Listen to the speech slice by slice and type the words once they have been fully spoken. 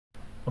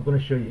I'm going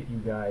to show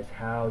you guys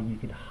how you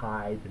can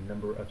hide the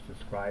number of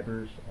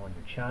subscribers on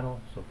your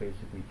channel. So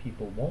basically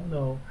people won't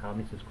know how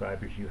many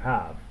subscribers you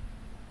have.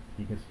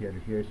 You can see under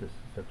here it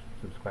says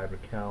subscriber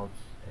counts,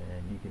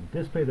 and you can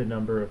display the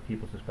number of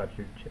people subscribed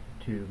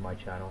to my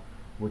channel,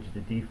 which is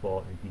the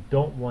default. If you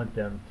don't want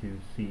them to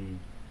see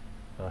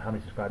how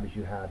many subscribers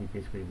you have, you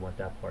basically want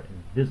that part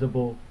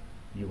invisible.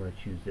 You want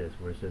to choose this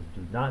where it says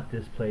do not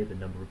display the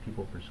number of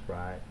people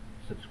subscribe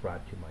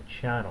to my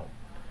channel.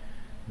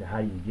 Now how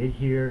you get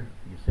here,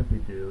 what you simply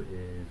do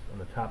is on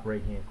the top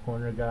right hand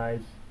corner,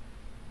 guys,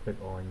 click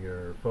on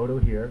your photo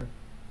here,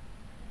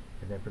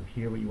 and then from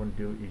here what you want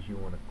to do is you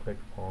want to click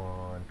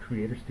on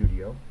Creator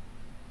Studio.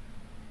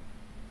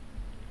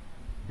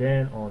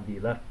 Then on the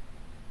left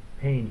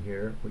pane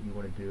here, what you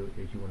want to do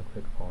is you want to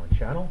click on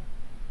Channel,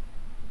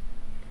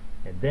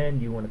 and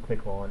then you want to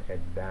click on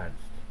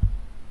Advanced.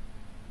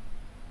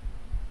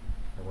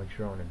 And once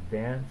you're on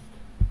Advanced,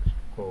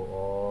 scroll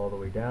all the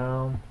way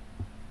down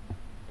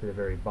to the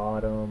very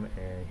bottom,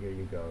 and here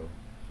you go.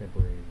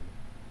 Simply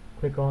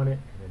click on it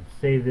and then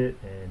save it,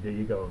 and there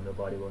you go.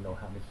 Nobody will know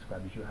how many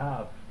subscribers you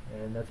have.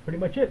 And that's pretty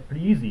much it.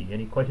 Pretty easy.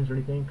 Any questions or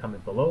anything,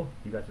 comment below.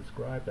 If you guys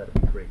subscribe, that'll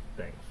be great.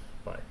 Thanks.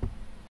 Bye.